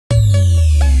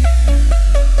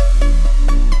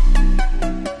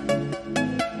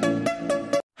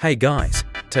Hey guys,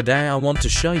 today I want to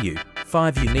show you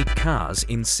 5 unique cars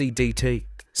in CDT.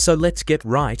 So let's get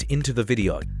right into the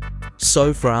video.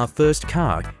 So for our first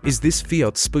car is this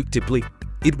Fiat Spookdiply.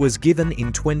 It was given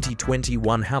in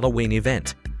 2021 Halloween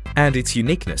event. And its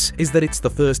uniqueness is that it's the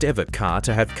first ever car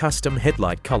to have custom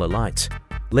headlight color lights.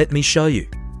 Let me show you.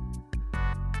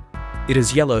 It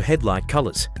has yellow headlight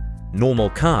colors. Normal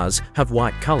cars have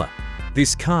white color.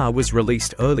 This car was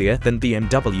released earlier than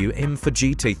BMW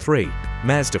M4 GT3,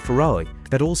 Mazda Ferrari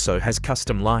that also has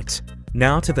custom lights.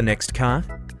 Now to the next car.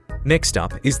 Next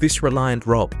up is this Reliant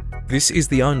Rob. This is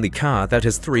the only car that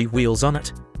has 3 wheels on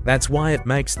it. That's why it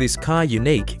makes this car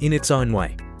unique in its own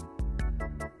way.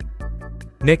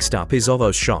 Next up is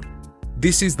Ovoshon.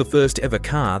 This is the first ever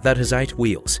car that has 8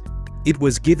 wheels. It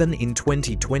was given in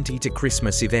 2020 to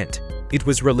Christmas event. It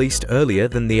was released earlier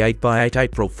than the 8x8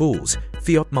 April Fools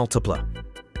Fiat Multipla.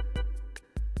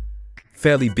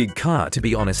 Fairly big car to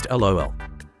be honest, lol.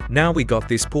 Now we got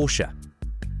this Porsche.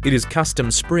 It has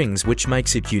custom springs which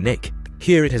makes it unique.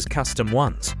 Here it has custom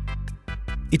ones.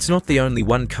 It's not the only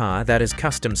one car that has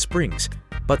custom springs,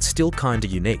 but still kinda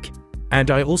unique. And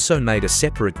I also made a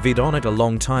separate vid on it a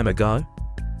long time ago.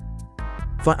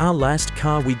 For our last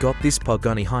car we got this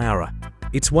Pagani Hyara.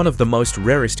 It's one of the most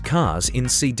rarest cars in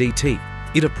CDT.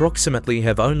 It approximately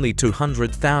have only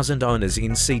 200,000 owners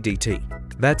in CDT.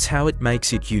 That's how it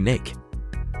makes it unique.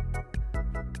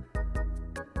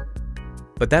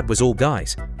 But that was all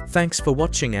guys. Thanks for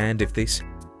watching, and if this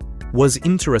was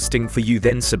interesting for you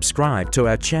then subscribe to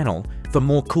our channel for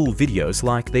more cool videos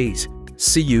like these.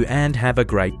 See you and have a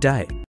great day.